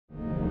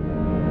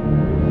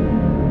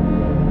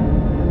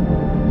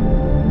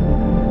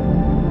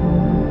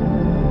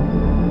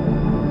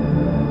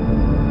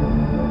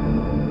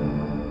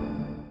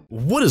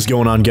What is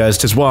going on, guys?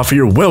 TheWaffle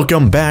here.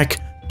 Welcome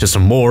back to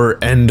some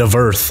more End of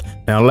Earth.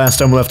 Now, last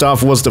time we left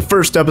off was the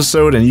first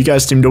episode, and you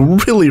guys seem to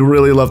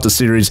really love the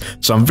series,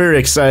 so I'm very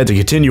excited to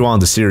continue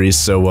on the series.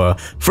 So,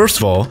 first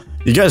of all,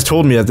 you guys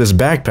told me that this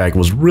backpack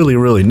was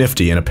really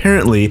nifty, and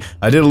apparently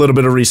I did a little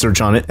bit of research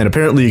on it, and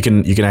apparently you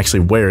can actually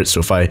wear it. So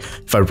if I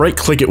right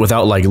click it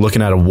without like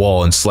looking at a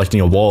wall and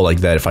selecting a wall like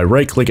that, if I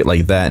right click it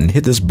like that and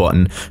hit this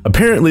button,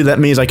 apparently that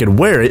means I could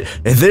wear it.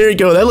 And there you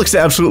go. That looks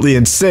absolutely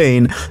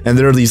insane. And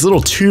there are these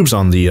little tubes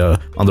on the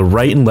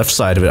right and left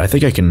side of it. I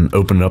think I can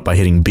open it up by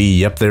hitting B.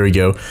 Yep, there we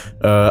go.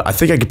 I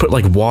think I could put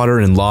like water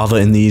and lava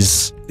in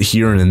these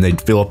here, and then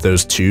they'd fill up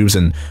those tubes,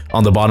 and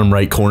on the bottom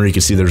right corner you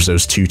can see there's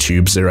those two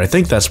tubes there. I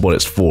think that's what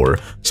it's for.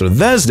 So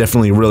that is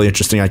definitely really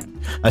interesting.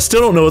 I still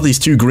don't know what these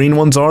two green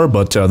ones are,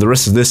 but the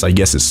rest of this I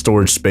guess is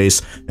storage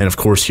space. And of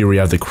course here we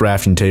have the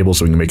crafting table,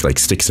 so we can make like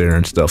sticks there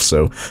and stuff.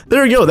 So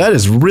there we go. That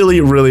is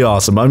really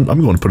awesome. I'm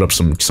going to put up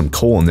some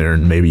coal in there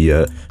and maybe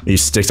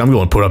sticks. I'm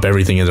going to put up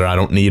everything in there I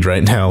don't need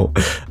right now.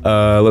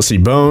 Let's see,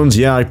 bones.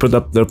 Yeah, I put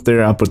up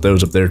there. I'll put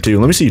those up there too.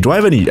 Let me see, do I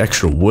have any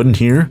extra wood in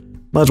here?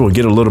 Might as well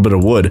get a little bit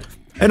of wood.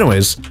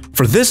 Anyways,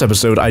 for this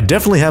episode, I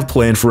definitely have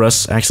planned for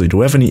us. Actually, do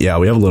we have any? Yeah,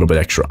 we have a little bit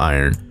extra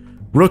iron.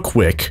 Real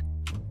quick,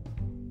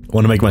 I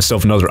want to make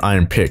myself another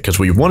iron pick because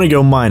we want to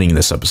go mining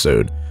this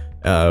episode.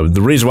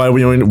 The reason why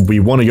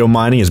we want to go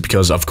mining is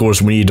because, of course,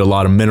 we need a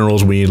lot of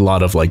minerals. We need a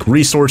lot of like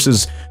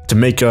resources to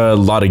make a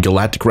lot of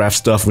Galacticraft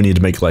stuff. We need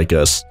to make like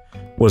a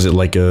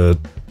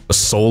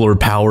solar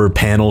power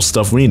panel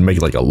stuff. We need to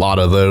make like a lot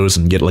of those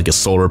and get like a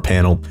solar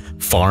panel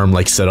farm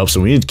like set up.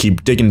 So we need to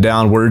keep digging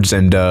downwards,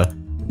 and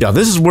yeah,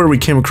 this is where we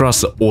came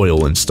across the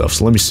oil and stuff.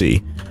 So let me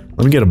see.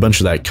 Let me get a bunch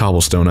of that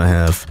cobblestone I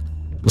have.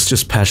 Let's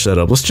just patch that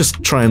up. Let's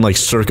just try and like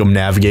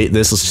circumnavigate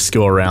this. Let's just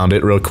go around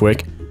it real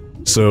quick.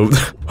 So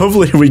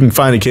hopefully we can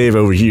find a cave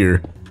over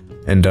here.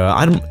 And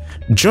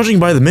judging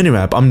by the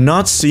minimap, I'm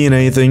not seeing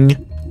anything,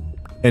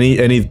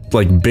 any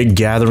like big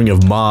gathering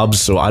of mobs.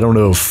 So I don't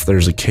know if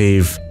there's a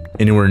cave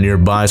anywhere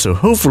nearby. So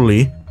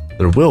hopefully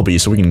there will be,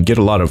 so we can get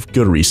a lot of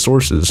good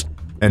resources.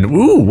 And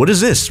ooh, what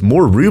is this?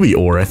 More ruby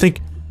ore. I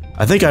think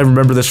I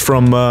remember this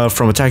from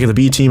Attack of the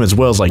B Team, as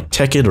well as like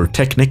Technic or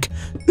Technic.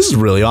 This is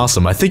really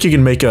awesome. I think you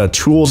can make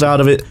tools out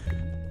of it.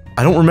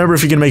 I don't remember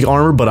if you can make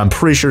armor, but I'm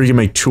pretty sure you can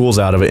make tools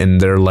out of it, and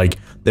they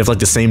have like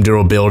the same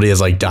durability as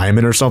like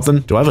diamond or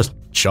something. Do I have a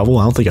shovel?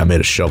 I don't think I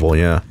made a shovel.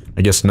 Yeah,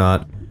 I guess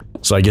not.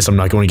 So I guess I'm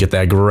not going to get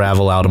that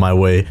gravel out of my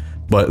way.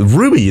 But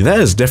ruby, that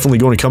is definitely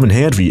going to come in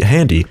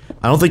handy.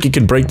 I don't think it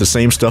can break the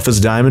same stuff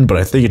as diamond, but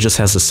I think it just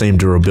has the same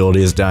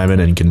durability as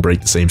diamond and can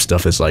break the same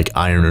stuff as like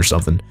iron or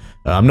something.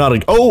 I'm not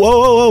a—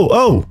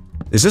 oh!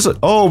 Is this a—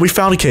 oh, we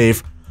found a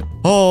cave.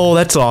 Oh,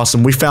 that's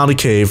awesome. We found a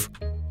cave.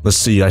 Let's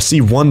see. I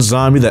see one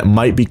zombie that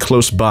might be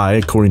close by,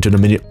 according to the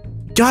menu.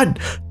 God,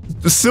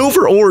 the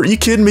silver ore. Are you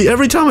kidding me?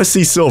 Every time I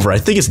see silver, I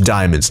think it's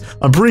diamonds.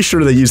 I'm pretty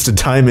sure they used a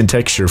diamond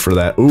texture for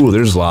that. Ooh,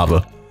 there's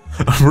lava.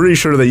 I'm pretty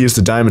sure they used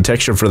a diamond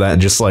texture for that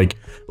and just like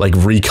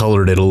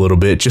recolored it a little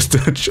bit just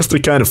to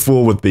kind of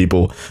fool with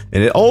people.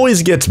 And it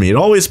always gets me. It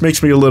always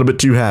makes me a little bit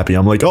too happy.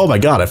 I'm like, oh my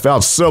god, I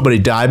found so many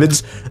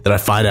diamonds that I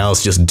find out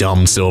it's just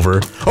dumb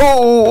silver.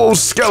 Oh,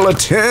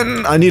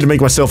 skeleton! I need to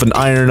make myself an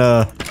iron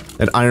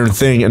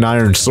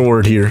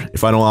sword here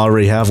if I don't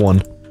already have one.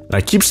 And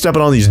I keep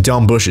stepping on these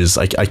dumb bushes.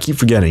 I keep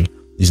forgetting.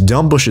 These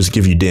dumb bushes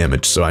give you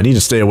damage, so I need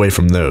to stay away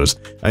from those.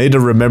 I need to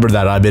remember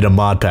that I'm in a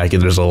mod pack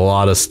and there's a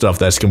lot of stuff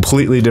that's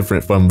completely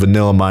different from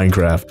vanilla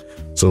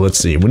Minecraft. So let's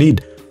see.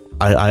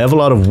 I have a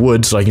lot of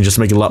wood, so I can just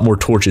make a lot more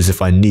torches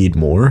if I need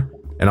more.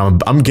 And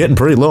I'm getting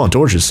pretty low on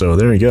torches, so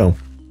there you go.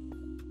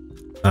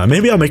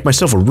 Maybe I'll make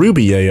myself a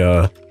ruby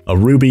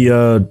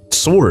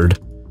sword.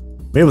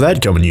 Maybe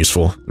that'd come in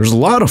useful. There's a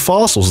lot of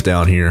fossils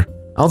down here.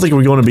 I don't think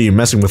we're going to be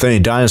messing with any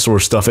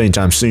dinosaur stuff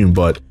anytime soon,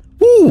 but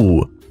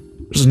ooh,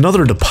 there's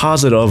another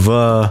deposit of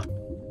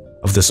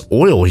this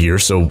oil here,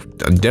 so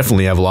I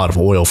definitely have a lot of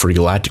oil for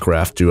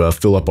Galacticraft to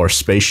fill up our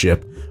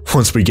spaceship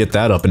once we get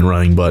that up and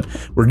running. But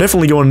we're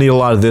definitely going to need a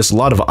lot of this, a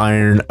lot of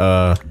iron.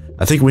 I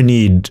think we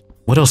need—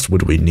 what else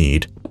would we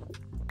need?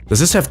 Does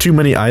this have too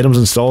many items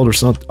installed or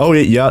something? Oh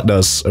yeah, it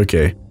does.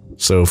 Okay,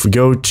 so if we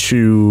go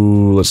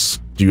to— let's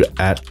do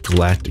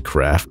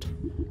 @Galacticraft.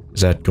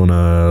 Is that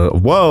gonna—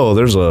 whoa,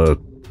 there's a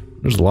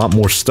lot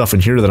more stuff in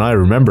here than I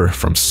remember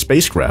from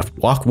spacecraft.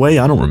 Walkway,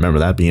 I don't remember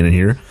that being in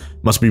here.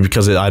 Must be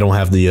because I don't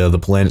have the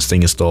planets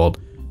thing installed.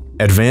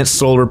 Advanced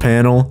solar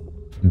panel,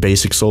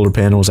 basic solar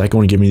panel. Is that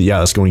going to give me— yeah,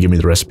 that's going to give me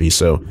the recipe.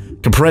 So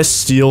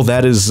compressed steel,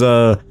 that is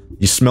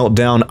you smelt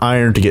down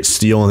iron to get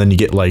steel, and then you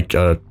get like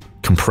a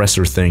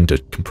compressor thing to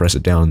compress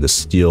it down into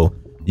steel.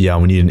 Yeah,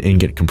 we need an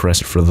ingot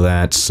compressor for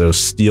that. So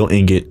steel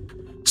ingot.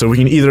 So we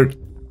can either—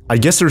 I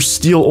guess there's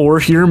steel ore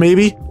here,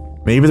 maybe?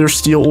 Maybe there's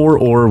steel ore,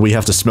 or we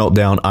have to smelt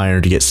down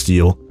iron to get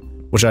steel.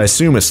 Which I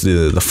assume it's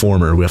the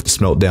former. We have to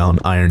smelt down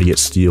iron to get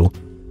steel.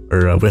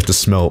 Or we have to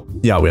smelt—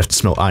 yeah, we have to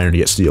smelt iron to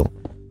get steel.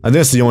 I think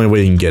that's the only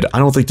way you can get it. I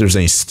don't think there's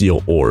any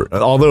steel ore.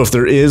 Although if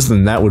there is,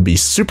 then that would be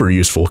super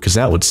useful, because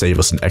that would save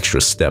us an extra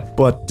step.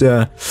 But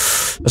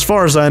as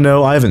far as I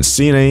know, I haven't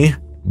seen any.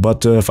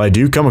 but if I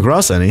do come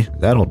across any,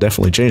 that'll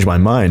definitely change my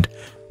mind.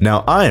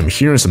 Now, I am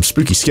hearing some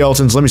spooky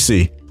skeletons. Let me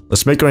see.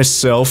 Let's make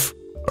myself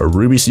a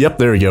ruby. Yep,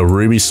 there we go.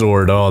 Ruby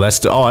sword. Oh,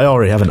 that's. Oh, I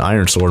already have an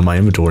iron sword in my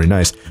inventory.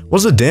 Nice.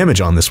 What's the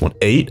damage on this one?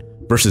 8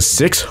 versus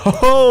 6.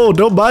 Oh,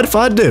 don't mind if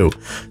I do.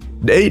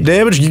 8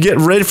 damage. You get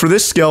ready for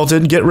this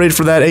skeleton. Get ready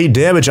for that 8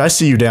 damage. I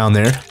see you down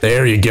there.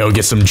 There you go.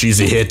 Get some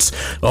juicy hits.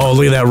 Oh,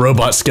 look at that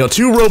robot skeleton.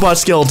 2 robot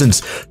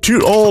skeletons.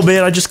 2. Oh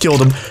man, I just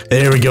killed him.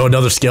 There we go.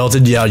 Another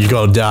skeleton. Yeah, you're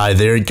gonna die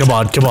there. Come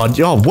on, come on.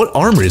 Yo, what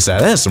armor is that?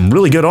 That's some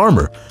really good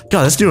armor.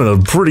 God, that's doing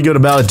a pretty good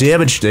amount of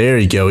damage. There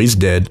you go. He's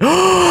dead.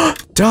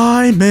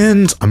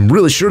 Diamonds. I'm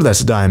really sure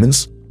that's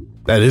diamonds.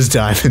 That is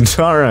diamonds.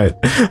 Alright.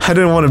 I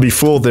didn't want to be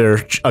fooled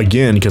there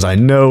again because I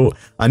knew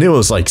it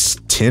was like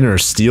tin or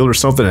steel or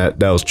something that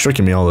was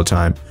tricking me all the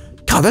time.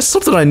 God, that's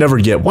something I never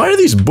get. Why are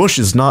these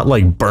bushes not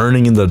like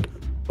burning in the...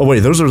 Oh wait,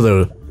 that's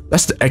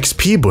the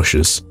XP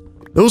bushes.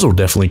 Those will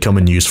definitely come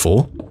in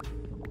useful.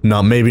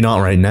 Maybe not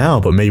right now,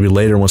 but maybe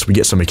later once we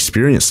get some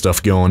experience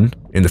stuff going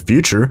in the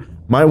future.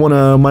 Might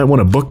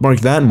wanna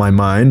bookmark that in my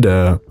mind.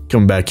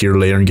 Come back here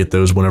later and get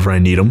those whenever I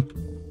need them.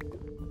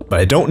 But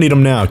I don't need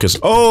them now, because,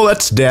 oh,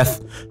 that's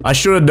death. I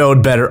should have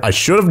known better. I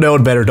should have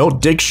known better. Don't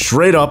dig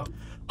straight up.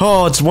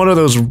 Oh, it's one of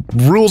those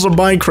rules of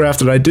Minecraft,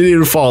 and I didn't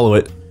even follow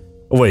it.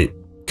 Oh, wait.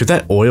 Could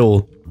that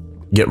oil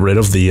get rid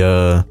of the,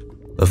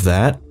 of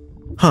that?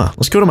 Huh.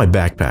 Let's go to my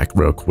backpack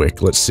real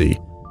quick. Let's see.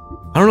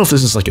 I don't know if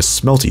this is like a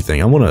smelty thing.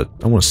 I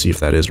wanna see if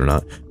that is or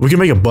not. We can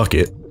make a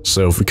bucket.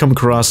 So if we come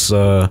across,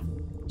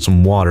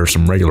 some water,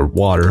 some regular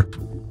water,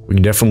 we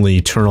can definitely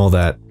turn all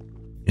that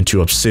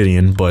into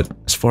obsidian, but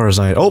as far as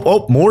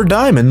oh, more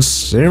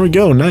diamonds. There we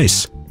go.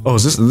 Nice. Oh,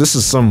 this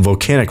is some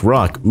volcanic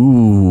rock.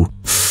 Ooh.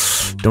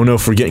 Don't know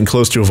if we're getting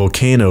close to a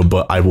volcano,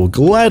 but I will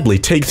gladly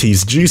take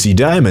these juicy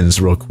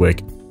diamonds real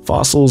quick.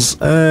 Fossils,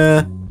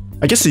 I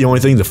guess the only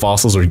thing the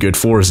fossils are good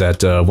for is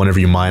that whenever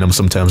you mine them,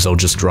 sometimes they'll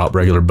just drop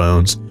regular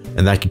bones,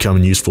 and that could come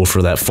in useful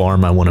for that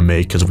farm I want to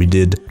make, because we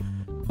did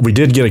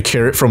get a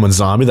carrot from a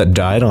zombie that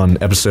died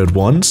on episode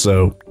 1,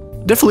 so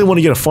definitely want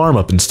to get a farm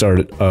up and start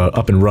it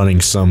up and running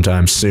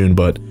sometime soon,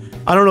 but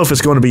I don't know if it's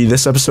going to be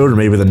this episode or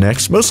maybe the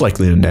next. Most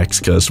likely the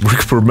next, because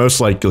we're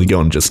most likely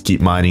going to just keep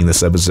mining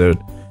this episode.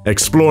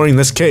 Exploring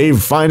this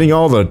cave, finding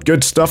all the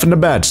good stuff and the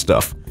bad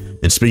stuff.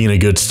 And speaking of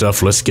good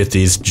stuff, let's get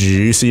these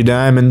juicy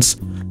diamonds.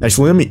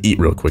 Actually, let me eat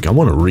real quick. I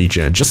want to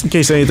regen, just in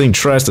case anything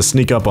tries to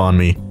sneak up on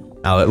me.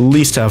 I'll at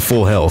least have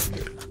full health.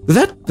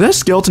 Did that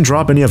skeleton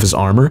drop any of his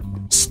armor?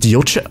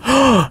 Steel chest?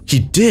 He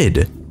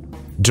did!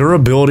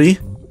 Durability.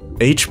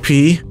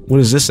 HP, what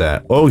is this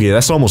at? Oh, okay,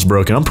 that's almost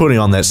broken. I'm putting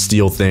on that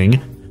steel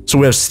thing. So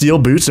we have steel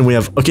boots and we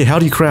have... Okay, how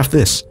do you craft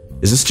this?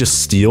 Is this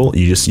just steel?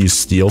 You just use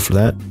steel for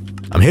that?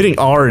 I'm hitting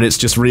R and it's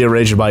just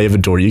rearranged my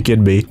inventory. You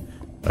kidding me?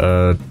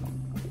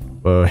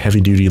 Heavy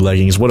duty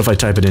leggings. What if I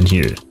type it in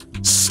here?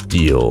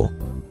 Steel.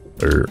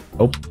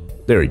 Oh,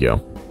 there we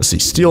go. Let's see,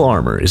 steel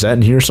armor. Is that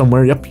in here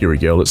somewhere? Yep, here we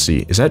go. Let's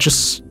see. Is that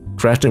just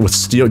crafting with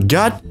steel?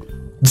 God,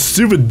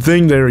 stupid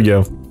thing. There we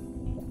go.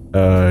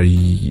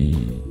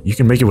 You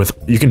can make it with,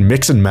 you can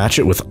mix and match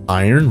it with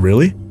iron,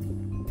 really?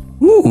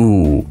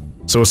 Ooh,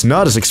 so it's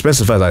not as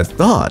expensive as I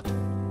thought.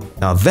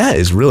 Now that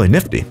is really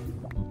nifty.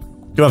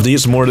 Gonna have to eat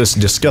some more of this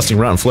disgusting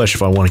rotten flesh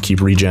if I want to keep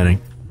regenning.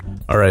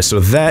 Alright, so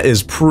that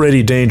is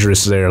pretty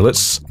dangerous there.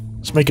 Let's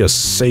make a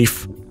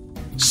safe,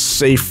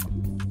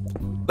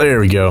 there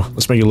we go.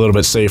 Let's make it a little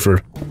bit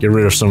safer. Get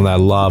rid of some of that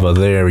lava,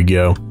 there we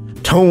go.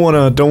 Don't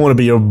wanna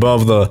be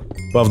above the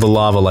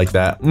lava like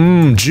that.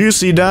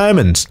 Juicy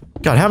diamonds.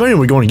 God, how many are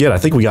we going to get? I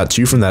think we got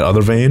 2 from that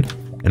other vein,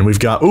 and we've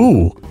got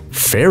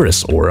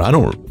ferrous ore. I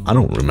don't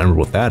remember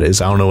what that is.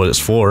 I don't know what it's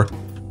for.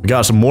 We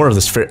got some more of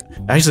this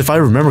actually, if I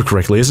remember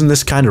correctly, isn't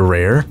this kind of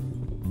rare?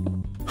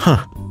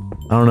 Huh.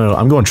 I don't know.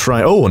 I'm going to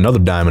try. Oh, another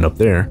diamond up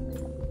there.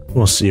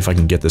 We'll see if I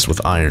can get this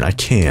with iron. I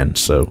can.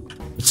 So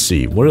let's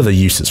see. What are the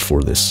uses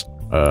for this?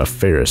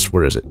 Ferrous.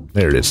 Where is it?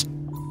 There it is.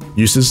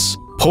 Uses: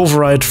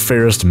 pulverized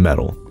ferrous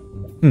metal.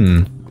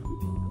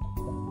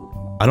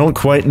 I don't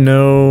quite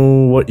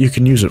know what you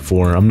can use it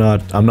for. I'm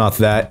not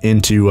that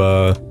into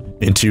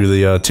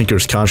the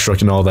Tinker's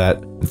Construct and all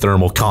that,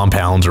 thermal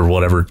compounds or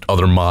whatever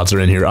other mods are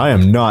in here. I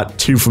am not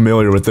too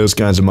familiar with those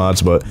kinds of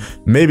mods, but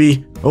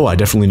maybe. Oh, I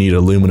definitely need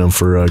aluminum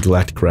for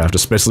Galacticraft,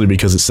 especially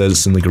because it says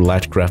it's in the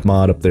Galacticraft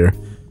mod up there.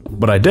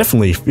 But I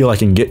definitely feel I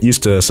can get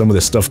used to some of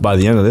this stuff by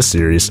the end of this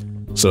series,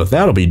 so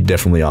that'll be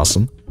definitely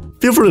awesome.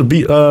 Feel free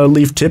to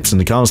leave tips in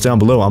the comments down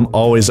below. I'm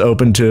always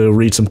open to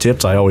read some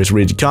tips. I always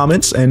read the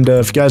comments, and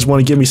if you guys want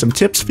to give me some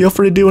tips, feel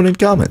free to do it in the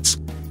comments.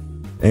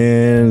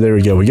 And there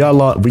we go. We got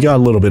a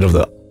little bit of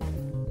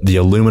the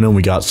aluminum.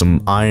 We got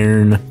some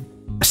iron.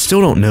 I still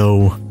don't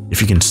know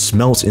if you can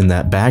smelt in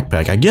that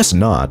backpack. I guess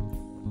not.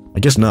 I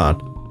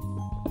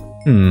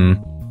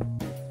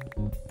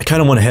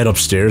kind of want to head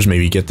upstairs,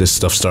 maybe get this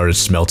stuff started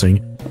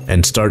smelting,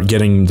 and start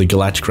getting the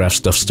Galacticraft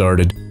stuff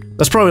started.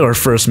 That's probably our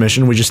first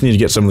mission. We just need to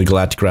get some of the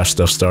Galacticraft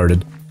stuff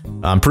started.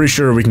 I'm pretty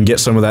sure we can get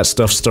some of that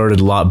stuff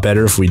started a lot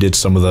better if we did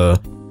some of the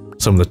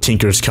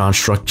Tinker's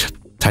Construct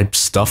type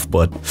stuff,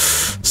 but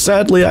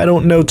sadly I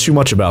don't know too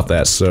much about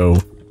that, so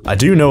I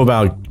do know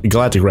about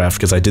Galactic Raft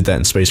because I did that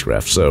in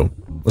Spacecraft, so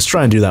let's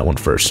try and do that one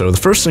first. So the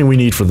first thing we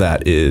need for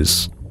that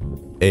is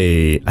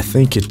I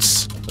think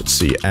it's, let's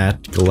see,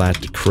 at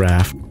Galactic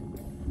Craft.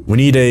 We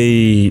need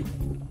a,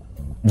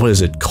 what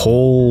is it,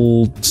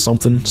 coal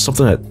something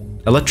that,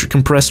 electric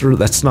compressor,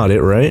 that's not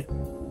it, right?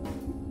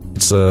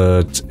 It's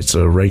just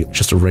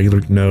a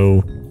regular, no,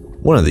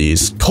 one of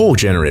these, coal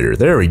generator,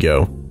 there we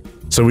go.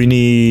 So we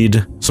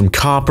need some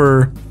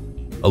copper,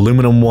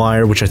 aluminum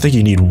wire, which I think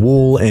you need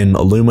wool and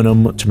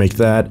aluminum to make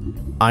that,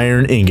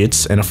 iron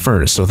ingots, and a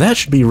furnace. So that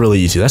should be really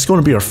easy. That's going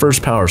to be our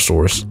first power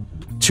source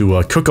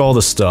to cook all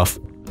the stuff.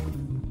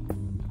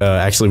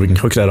 Actually, we can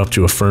hook that up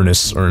to a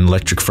furnace or an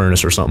electric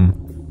furnace or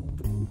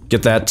something.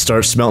 Get that,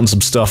 start smelting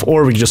some stuff,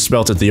 or we can just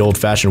smelt it the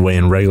old-fashioned way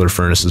in regular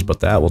furnaces, but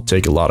that will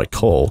take a lot of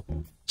coal.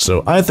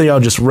 So I think I'll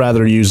just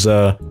rather use,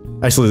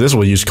 actually this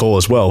will use coal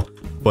as well,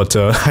 but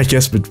I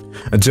guess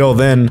until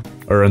then,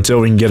 or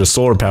until we can get a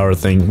solar power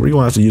thing, we're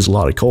gonna have to use a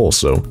lot of coal,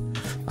 so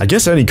I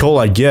guess any coal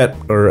I get,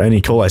 or any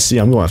coal I see,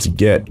 I'm gonna have to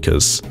get,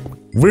 because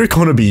we're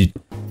gonna be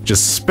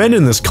just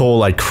spending this coal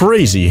like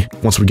crazy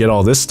once we get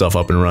all this stuff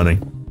up and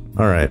running.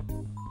 Alright.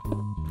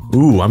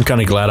 Ooh, I'm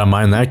kinda glad I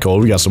mined that coal.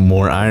 We got some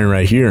more iron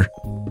right here.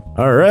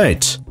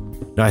 Alright.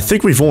 Now, I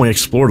think we've only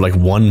explored like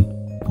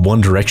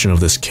one direction of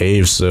this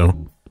cave,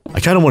 so I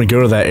kinda wanna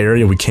go to that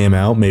area we came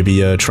out,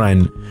 maybe try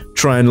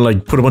and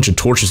like put a bunch of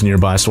torches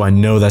nearby so I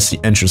know that's the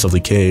entrance of the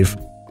cave.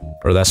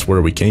 Or that's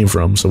where we came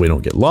from, so we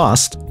don't get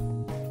lost.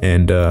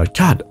 And,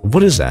 God,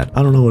 what is that?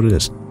 I don't know what it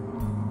is.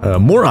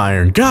 More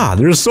iron. God,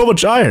 there's so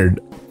much iron!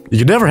 You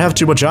can never have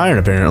too much iron,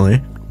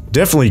 apparently.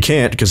 Definitely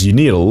can't, because you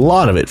need a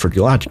lot of it for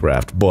Galactic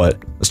Raft,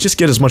 but let's just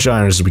get as much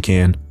iron as we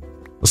can.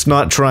 Let's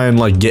not try and,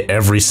 like, get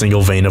every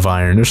single vein of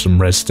iron. There's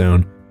some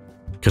redstone.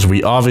 Because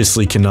we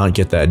obviously cannot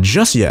get that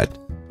just yet.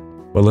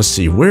 But let's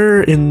see,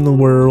 where in the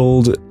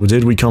world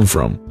did we come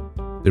from?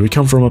 Did we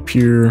come from up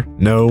here?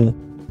 No.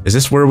 Is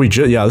this where we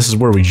yeah, this is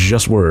where we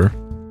just were.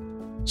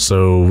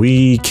 So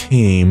we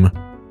came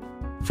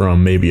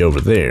from maybe over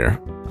there.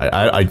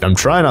 I'm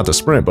trying not to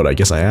sprint, but I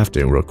guess I have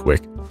to real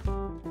quick.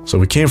 So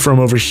we came from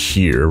over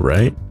here,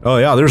 right? Oh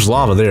yeah, there's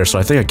lava there, so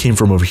I think I came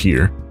from over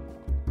here.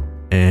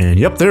 And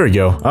yep, there we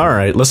go.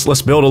 Alright,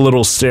 let's build a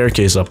little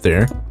staircase up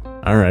there.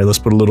 Alright, let's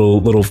put a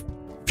little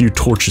few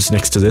torches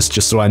next to this,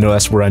 just so I know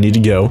that's where I need to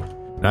go.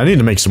 And I need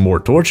to make some more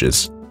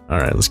torches.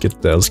 Alright, let's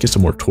get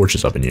some more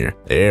torches up in here.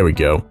 There we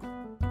go.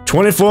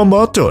 24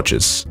 more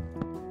torches.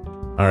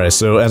 Alright,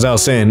 so as I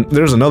was saying,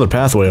 there's another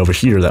pathway over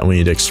here that we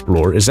need to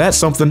explore. Is that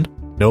something?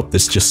 Nope,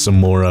 it's just some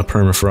more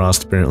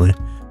permafrost, apparently.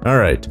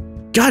 Alright.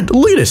 God,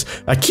 look at this!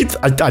 I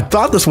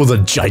thought this was a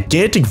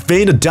gigantic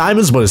vein of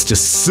diamonds, but it's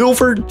just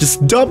silver,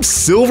 just dumb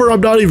silver.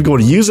 I'm not even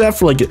going to use that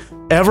for, like,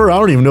 ever. I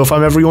don't even know if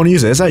I'm ever going to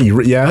use it. Is that,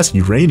 yeah, that's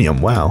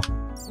uranium, wow.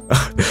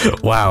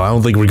 Wow, I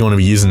don't think we're going to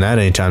be using that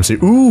anytime soon.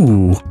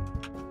 Ooh!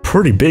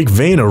 Pretty big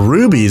vein of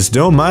rubies,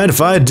 don't mind if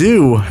I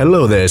do.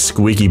 Hello there,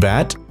 squeaky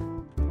bat.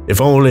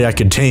 If only I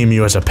could tame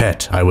you as a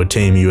pet, I would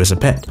tame you as a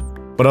pet.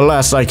 But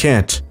alas, I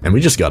can't. And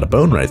we just got a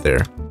bone right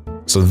there.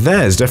 So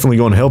that is definitely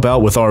going to help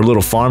out with our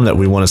little farm that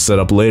we want to set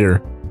up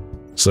later.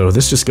 So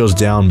this just goes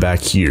down back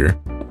here.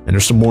 And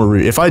there's some more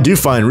rubies. If I do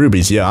find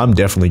rubies, yeah, I'm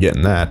definitely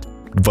getting that.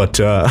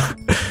 But,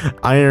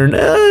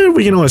 iron,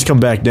 we can always come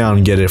back down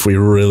and get it if we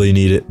really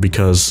need it,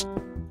 because,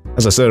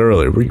 as I said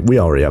earlier, we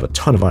already have a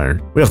ton of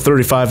iron. We have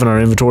 35 in our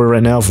inventory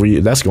right now.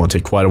 That's going to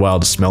take quite a while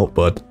to smelt,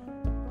 but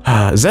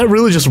is that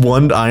really just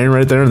one iron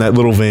right there in that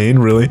little vein,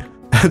 really?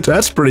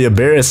 That's pretty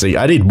embarrassing.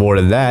 I need more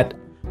than that.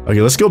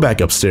 Okay, let's go back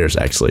upstairs,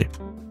 actually.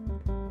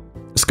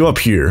 Let's go up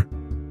here,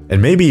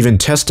 and maybe even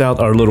test out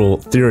our little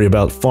theory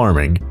about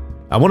farming.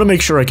 I want to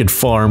make sure I can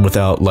farm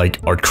without, like,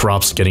 our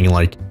crops getting,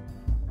 like,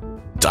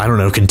 I don't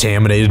know,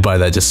 contaminated by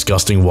that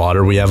disgusting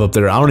water we have up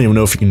there. I don't even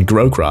know if you can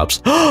grow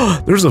crops.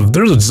 There's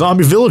a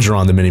zombie villager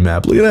on the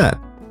minimap. Look at that.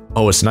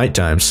 Oh, it's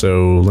nighttime,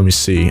 so let me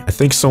see. I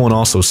think someone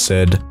also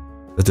said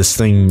that this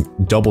thing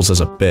doubles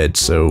as a bed,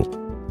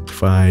 so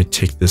if I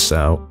take this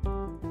out,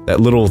 that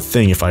little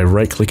thing, if I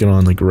right-click it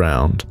on the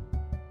ground,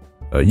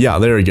 yeah,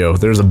 there we go.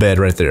 There's a bed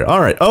right there.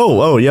 Alright.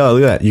 Oh, yeah,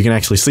 look at that. You can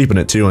actually sleep in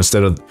it too,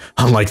 instead of,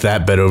 unlike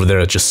that bed over there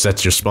that just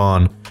sets your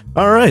spawn.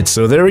 Alright,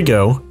 so there we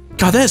go.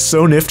 God, that's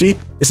so nifty.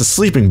 It's a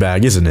sleeping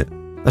bag, isn't it?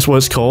 That's what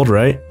it's called,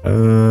 right?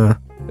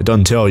 It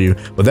doesn't tell you.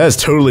 But that is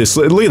totally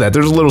a look at that.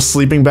 There's a little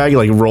sleeping bag,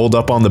 like, rolled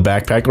up on the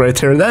backpack right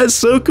there. That is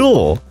so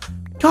cool.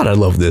 God, I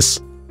love this.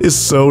 It's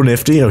so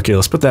nifty. Okay,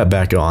 let's put that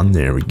back on.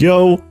 There we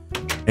go.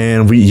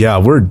 And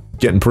we're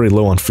getting pretty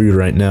low on food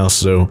right now,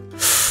 so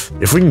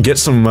if we can get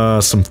some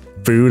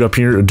food up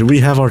here. Do we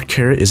have our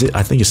carrot? Is it?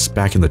 I think it's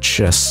back in the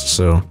chest,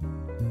 so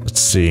let's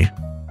see.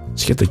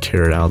 Let's get the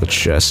carrot out of the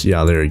chest.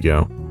 Yeah, there we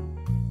go.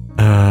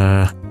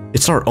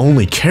 It's our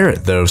only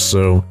carrot though,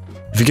 so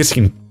if it gets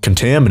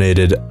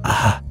contaminated,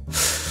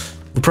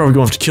 we're probably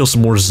going to have to kill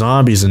some more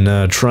zombies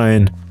and try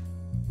and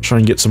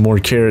get some more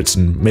carrots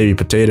and maybe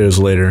potatoes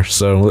later.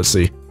 So let's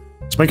see.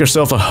 Let's make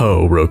ourselves a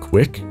hoe real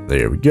quick.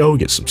 There we go.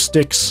 Get some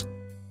sticks.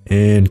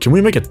 And can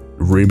we make a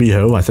ruby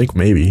hoe? I think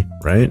maybe,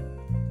 right?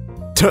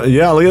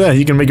 Yeah, look at that.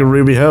 You can make a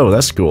ruby hoe.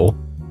 That's cool.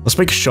 Let's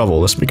make a shovel.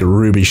 Let's make a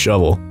ruby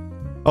shovel.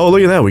 Oh,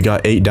 look at that. We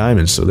got 8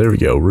 diamonds. So there we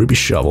go. Ruby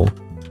shovel.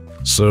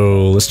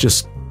 So let's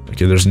just...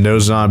 Okay, there's no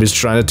zombies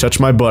trying to touch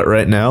my butt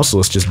right now. So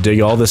let's just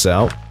dig all this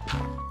out.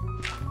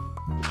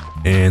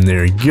 And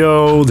there you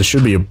go. There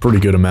should be a pretty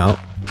good amount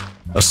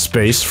of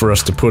space for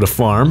us to put a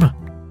farm.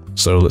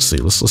 So let's see.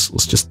 Let's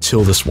just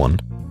till this one.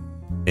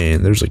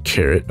 And there's a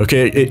carrot.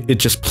 Okay, it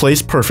just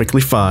placed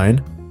perfectly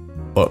fine.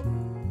 But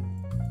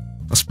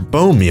let's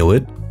bone meal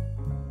it.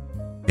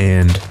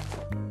 And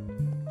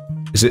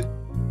is it?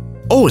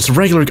 Oh, it's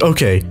regular.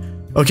 Okay.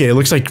 Okay, it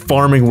looks like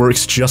farming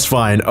works just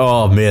fine.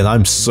 Oh man,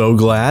 I'm so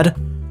glad.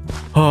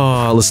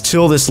 Oh, let's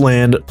till this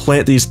land,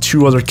 plant these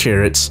 2 other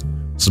carrots.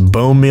 Let's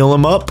bone meal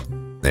them up.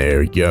 There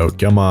we go.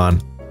 Come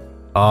on.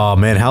 Oh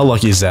man, how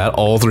lucky is that?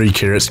 All 3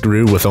 carrots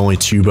grew with only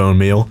 2 bone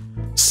meal.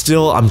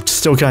 Still, I'm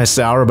still kind of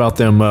sour about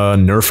them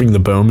nerfing the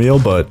bone meal,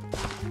 but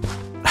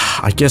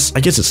I guess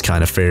it's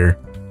kind of fair.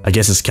 I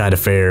guess it's kind of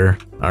fair.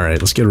 All right,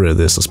 let's get rid of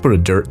this. Let's put a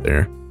dirt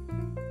there.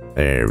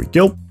 There we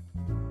go.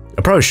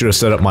 I probably should have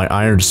set up my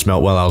iron to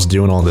smelt while I was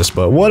doing all this,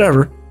 but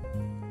whatever.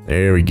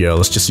 There we go.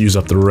 Let's just use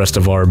up the rest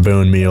of our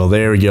bone meal.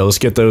 There we go. Let's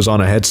get those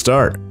on a head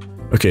start.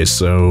 Okay,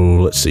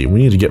 so let's see. We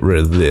need to get rid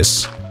of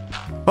this.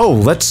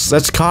 Oh,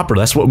 that's copper.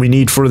 That's what we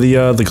need for the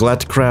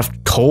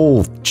Galacticraft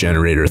coal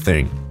generator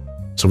thing.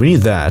 So we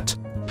need that.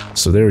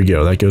 So there we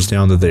go. That goes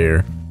down to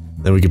there.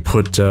 Then we can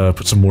put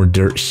some more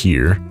dirt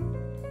here.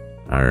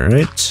 All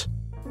right.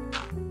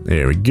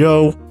 There we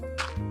go.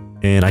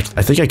 And I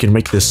think I can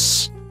make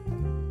this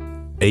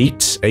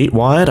 8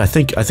 wide. I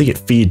think it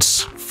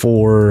feeds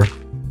 4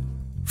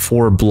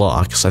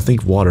 blocks. I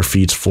think water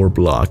feeds 4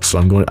 blocks.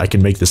 So I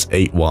can make this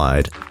 8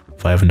 wide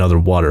if I have another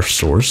water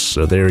source.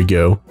 So there we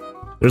go.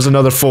 There's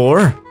another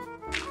 4.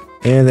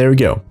 And there we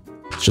go.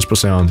 Let's just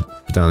put down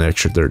the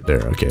extra dirt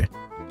there. Okay.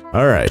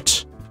 All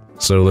right.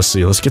 So let's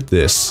see. Let's get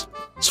this.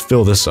 Let's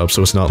fill this up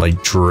so it's not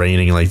like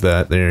draining like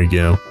that. There we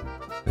go.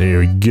 There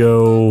we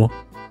go.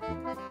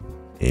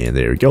 And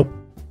there we go.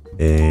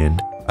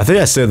 And I think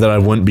I said that I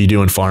wouldn't be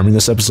doing farming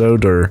this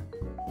episode, or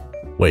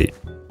wait.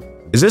 Why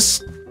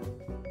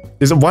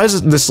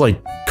isn't this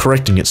like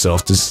correcting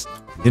itself? Does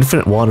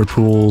infinite water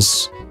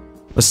pools?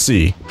 Let's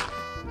see.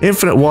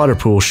 Infinite water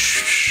pool.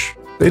 Shh.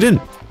 They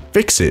didn't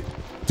fix it,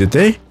 did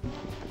they?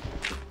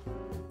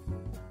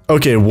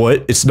 Okay,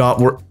 what? It's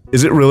not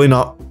is it really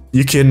not?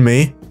 You kidding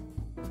me?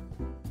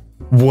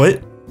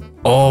 What?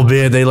 Oh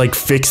man, they like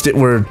fixed it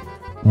where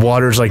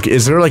water's like,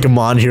 is there like a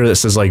mod here that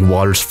says like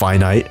water's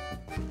finite?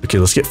 Okay,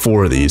 let's get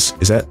 4 of these.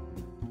 Is that?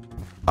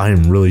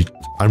 And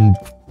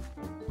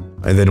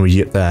then we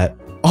get that.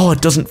 Oh,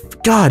 it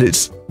doesn't, God,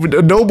 it's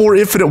no more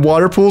infinite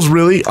water pools,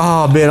 really?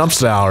 Oh man, I'm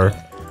sour.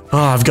 Oh,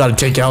 I've got to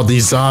take out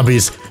these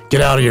zombies.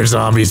 Get out of here,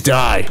 zombies,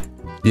 die.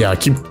 Yeah,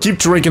 keep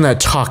drinking that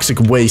toxic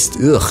waste.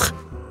 Ugh.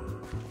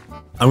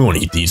 I'm gonna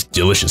eat these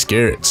delicious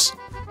carrots.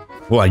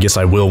 Well, I guess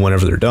I will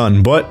whenever they're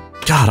done, but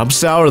God, I'm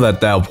sour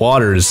that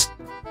water is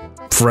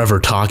forever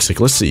toxic.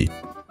 Let's see.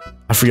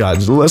 I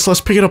forgot.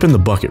 Let's pick it up in the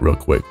bucket real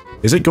quick.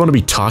 Is it going to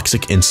be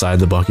toxic inside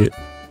the bucket?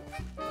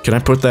 Can I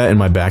put that in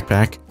my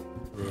backpack?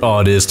 Oh,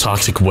 it is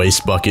toxic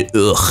waste bucket.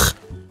 Ugh.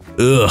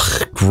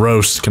 Ugh.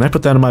 Gross. Can I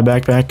put that in my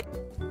backpack?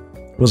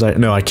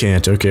 No, I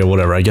can't. Okay,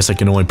 whatever. I guess I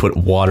can only put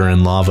water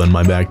and lava in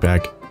my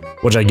backpack.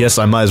 Which I guess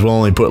I might as well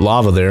only put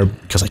lava there,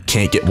 because I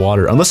can't get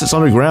water. Unless it's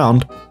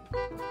underground.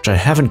 Which I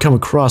haven't come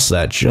across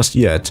that just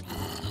yet.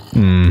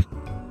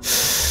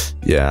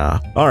 Yeah.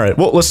 Alright,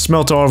 well, let's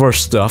smelt all of our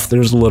stuff.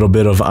 There's a little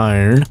bit of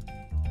iron.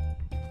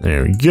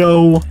 There we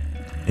go.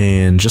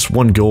 And just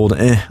 1 gold.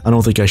 I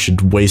don't think I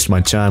should waste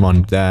my time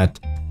on that.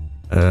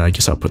 I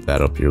guess I'll put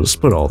that up here. Let's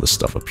put all this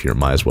stuff up here.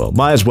 Might as well.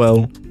 Might as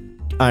well.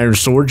 Iron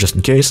sword, just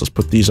in case. Let's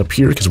put these up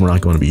here, because we're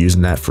not going to be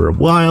using that for a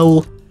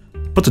while.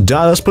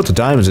 Let's put the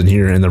diamonds in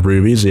here and the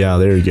rubies. Yeah,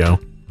 there you go.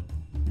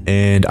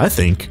 And I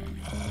think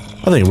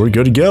we're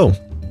good to go.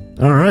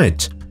 All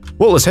right.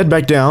 Well, let's head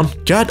back down.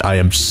 God, I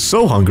am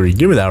so hungry.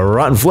 Give me that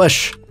rotten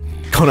flesh.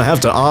 Gonna have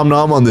to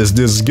om-nom on this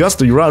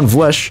disgusting rotten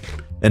flesh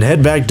and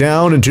head back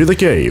down into the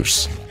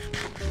caves,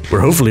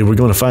 where hopefully we're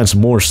going to find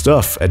some more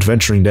stuff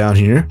adventuring down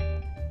here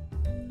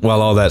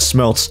while all that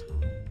smelts.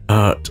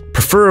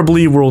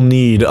 Preferably we'll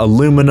need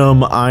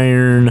aluminum,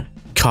 iron,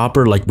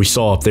 copper like we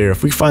saw up there.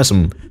 If we find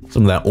some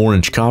of that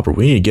orange copper,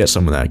 we need to get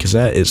some of that, because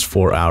that is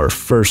for our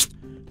first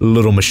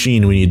little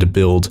machine we need to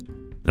build.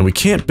 And we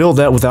can't build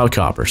that without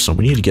copper, so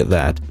we need to get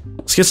that.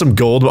 Let's get some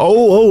gold.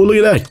 Oh, look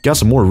at that. Got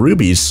some more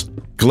rubies.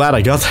 Glad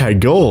I got that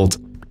gold.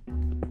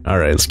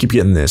 Alright, let's keep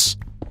getting this.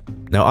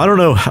 Now, I don't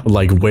know how,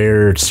 like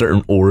where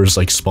certain ores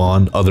like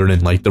spawn other than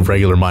like the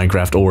regular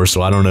Minecraft ores,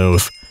 so I don't know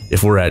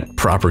if we're at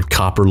proper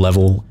copper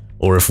level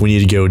or if we need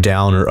to go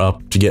down or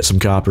up to get some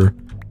copper.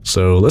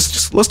 So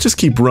let's just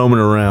keep roaming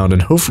around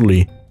and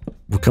hopefully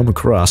we'll come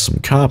across some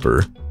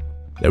copper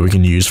that we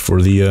can use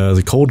for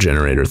the coal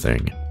generator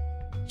thing.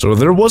 So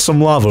there was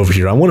some lava over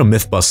here. I want to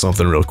myth bust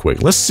something real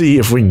quick. Let's see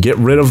if we can get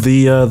rid of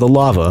the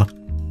lava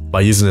by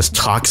using this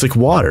toxic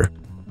water.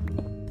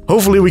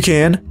 Hopefully we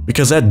can,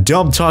 because that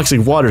dumb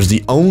toxic water is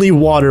the only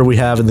water we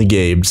have in the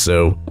game,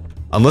 so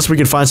Unless we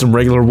can find some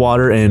regular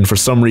water, and for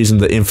some reason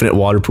the infinite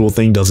water pool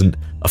thing doesn't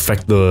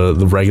affect the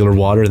regular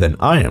water, then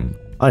I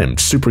am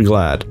super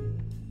glad.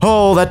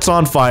 Oh, that's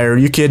on fire. Are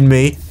you kidding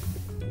me?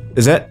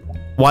 Is that...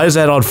 Why is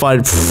that on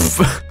fire?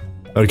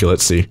 Okay,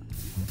 let's see.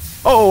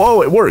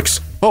 Oh, it works.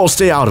 Oh,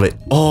 stay out of it.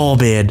 Oh,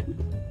 man.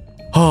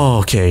 Oh,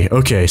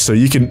 okay, so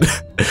you can...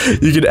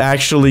 you can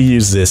actually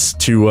use this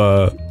to,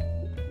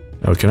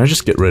 Oh, can I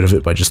just get rid of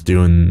it by just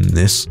doing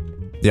this?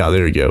 Yeah,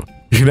 there you go.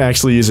 You can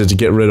actually use it to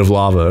get rid of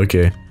lava,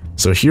 okay.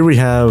 So here we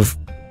have...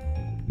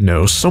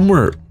 No,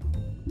 somewhere...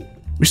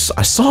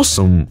 I saw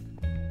some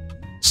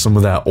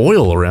of that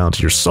oil around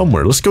here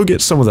somewhere. Let's go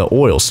get some of that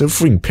oil, see if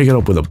we can pick it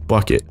up with a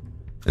bucket.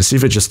 And see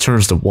if it just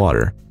turns to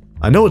water.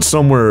 I know it's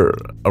somewhere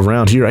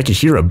around here. I can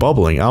hear it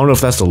bubbling. I don't know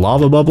if that's the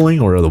lava bubbling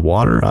or the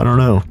water. I don't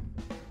know.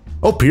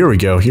 Oh, here we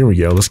go.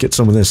 Let's get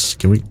some of this.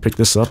 Can we pick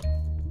this up?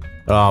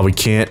 Oh, we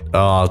can't.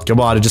 Oh, come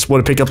on. I just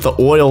want to pick up the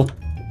oil.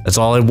 That's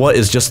all I want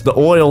is just the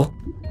oil.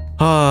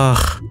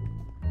 Ah.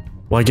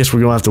 Well, I guess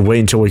we're gonna have to wait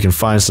until we can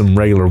find some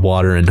regular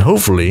water, and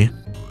hopefully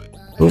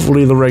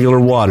the regular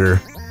water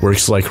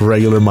works like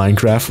regular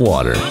Minecraft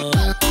water.